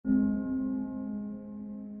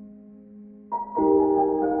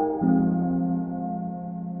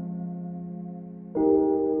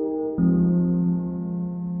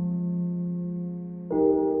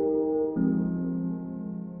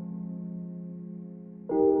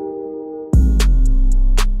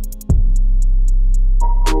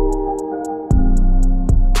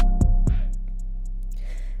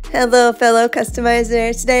Hello fellow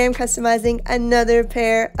customizers, today I'm customizing another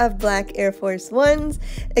pair of black Air Force Ones.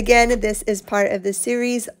 Again, this is part of the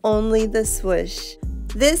series Only the Swoosh.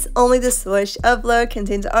 This Only the Swoosh upload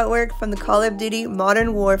contains artwork from the Call of Duty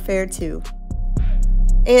Modern Warfare 2.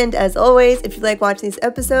 And as always, if you like watching these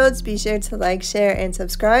episodes, be sure to like, share, and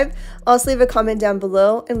subscribe. Also leave a comment down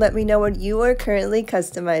below and let me know what you are currently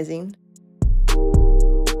customizing.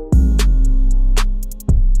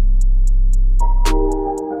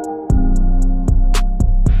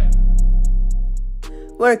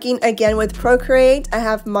 Working again with Procreate, I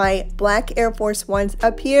have my black Air Force Ones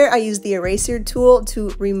up here. I use the eraser tool to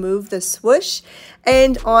remove the swoosh,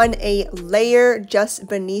 and on a layer just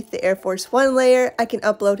beneath the Air Force One layer, I can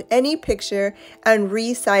upload any picture and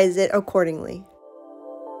resize it accordingly.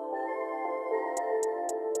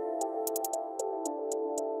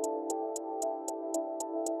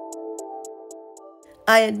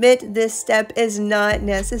 I admit this step is not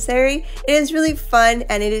necessary. It is really fun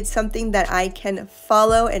and it is something that I can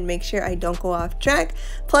follow and make sure I don't go off track.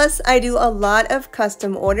 Plus, I do a lot of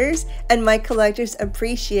custom orders and my collectors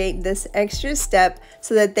appreciate this extra step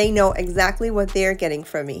so that they know exactly what they are getting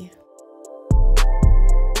from me.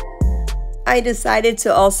 I decided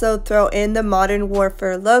to also throw in the Modern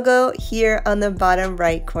Warfare logo here on the bottom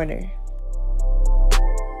right corner.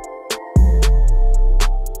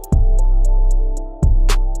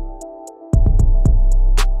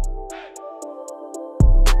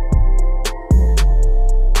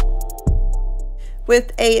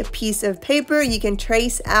 With a piece of paper, you can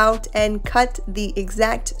trace out and cut the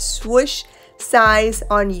exact swoosh size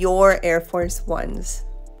on your Air Force Ones.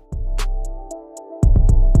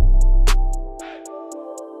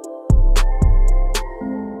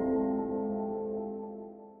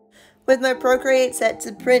 With my Procreate set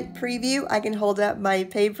to print preview, I can hold up my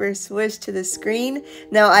paper swoosh to the screen.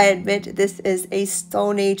 Now I admit this is a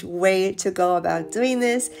Stone Age way to go about doing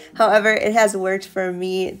this. However, it has worked for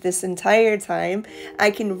me this entire time.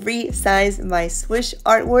 I can resize my swoosh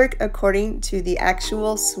artwork according to the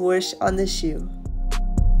actual swoosh on the shoe.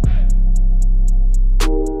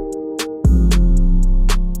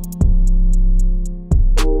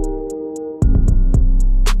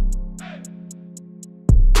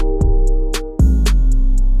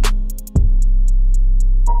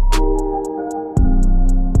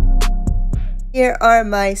 Here are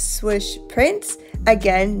my swoosh prints,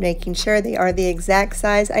 again making sure they are the exact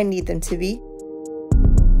size I need them to be.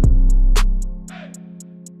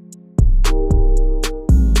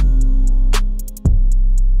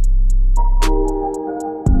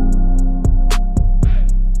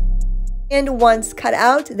 And once cut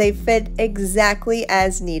out, they fit exactly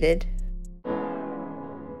as needed.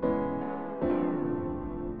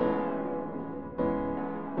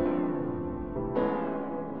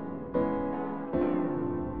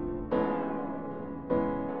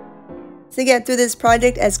 To get through this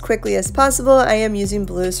project as quickly as possible, I am using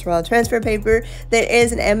blue Saral transfer paper. There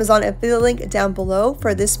is an Amazon affiliate link down below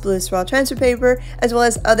for this blue Saral transfer paper, as well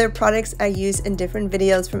as other products I use in different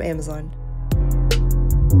videos from Amazon.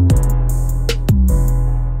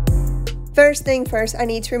 First thing first, I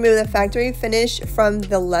need to remove the factory finish from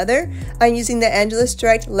the leather. I'm using the Angelus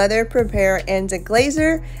Direct Leather Preparer and a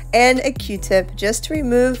glazer and a Q-tip just to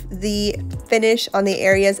remove the finish on the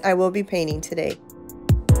areas I will be painting today.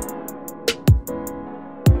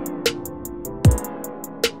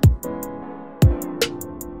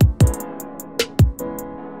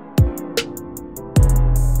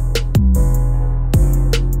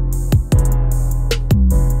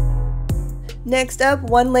 Next up,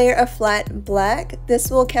 one layer of flat black. This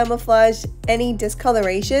will camouflage any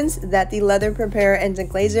discolorations that the leather preparer and the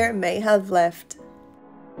glazer may have left.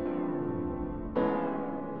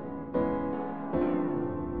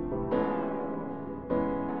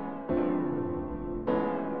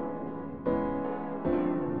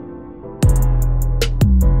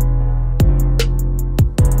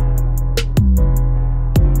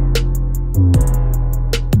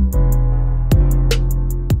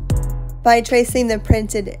 By tracing the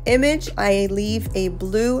printed image, I leave a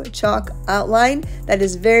blue chalk outline that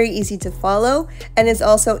is very easy to follow and is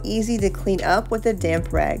also easy to clean up with a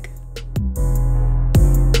damp rag.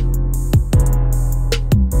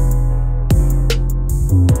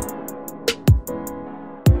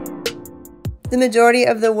 The majority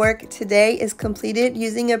of the work today is completed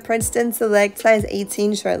using a Princeton Select size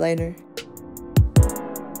 18 short liner.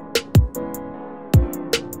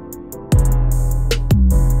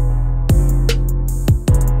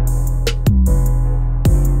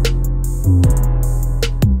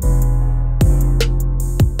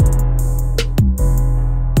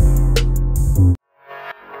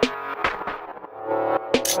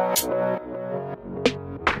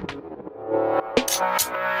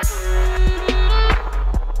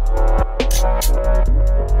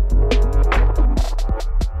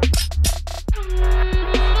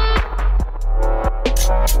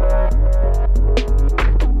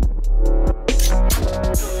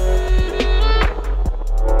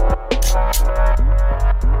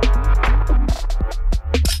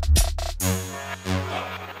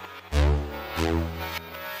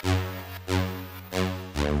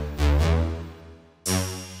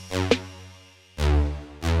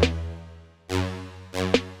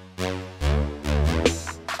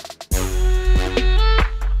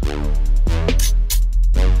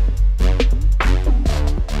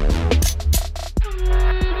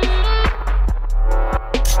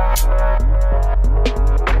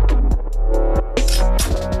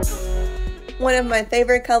 One of my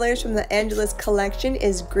favorite colors from the Angelus collection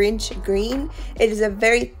is Grinch Green. It is a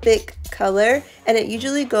very thick color and it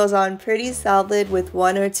usually goes on pretty solid with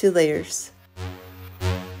 1 or 2 layers.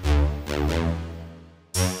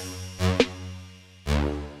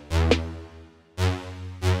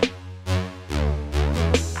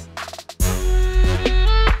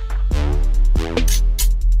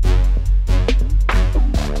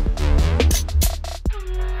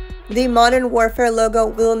 The Modern Warfare logo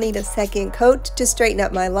will need a second coat to straighten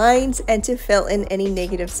up my lines and to fill in any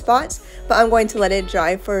negative spots, but I'm going to let it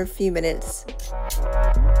dry for a few minutes.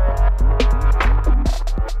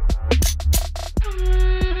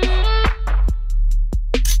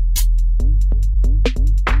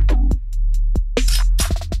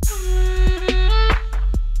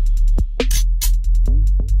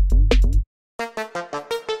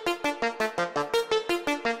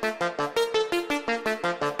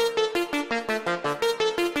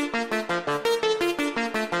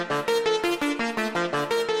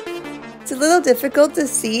 It's a little difficult to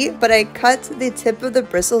see, but I cut the tip of the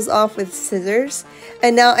bristles off with scissors,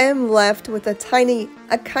 and now I am left with a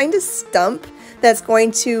kind of stump that's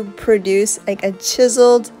going to produce like a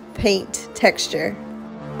chiseled paint texture.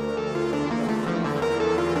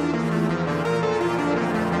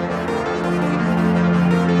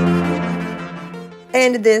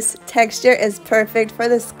 And this texture is perfect for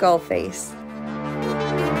the skull face.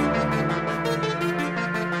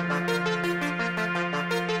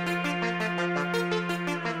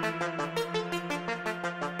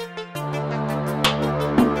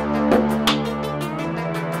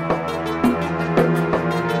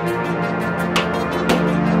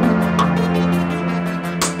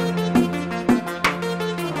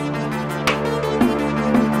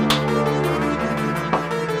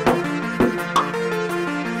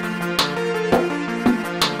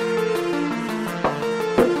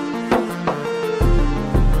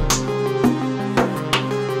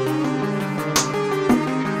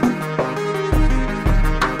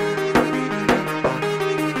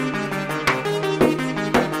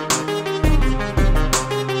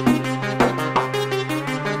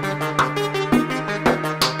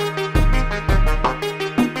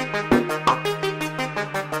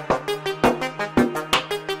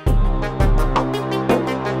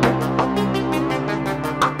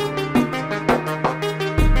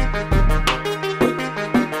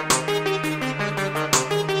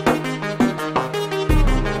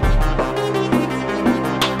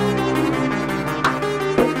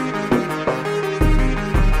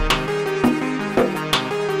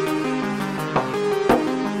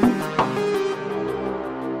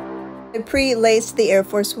 Pre-laced the Air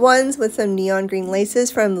Force Ones with some neon green laces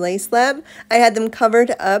from Lace Lab. I had them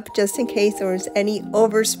covered up just in case there was any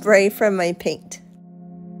overspray from my paint.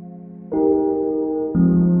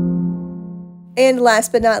 And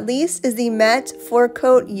last but not least is the matte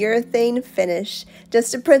 4-coat urethane finish,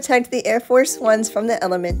 just to protect the Air Force Ones from the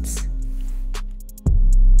elements.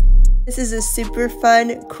 This is a super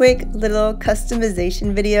fun, quick little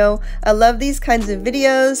customization video. I love these kinds of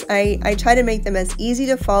videos. I try to make them as easy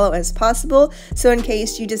to follow as possible, so in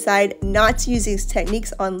case you decide not to use these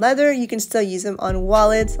techniques on leather, you can still use them on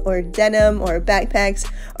wallets or denim or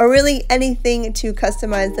backpacks or really anything to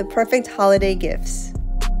customize the perfect holiday gifts.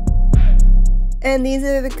 And these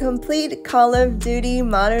are the complete Call of Duty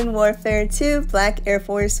Modern Warfare 2 Black Air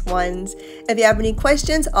Force Ones. If you have any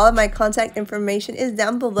questions, all of my contact information is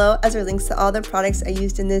down below, as are links to all the products I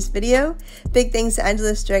used in this video. Big thanks to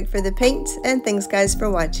Angelus Direct for the paint, and thanks guys for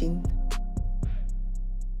watching.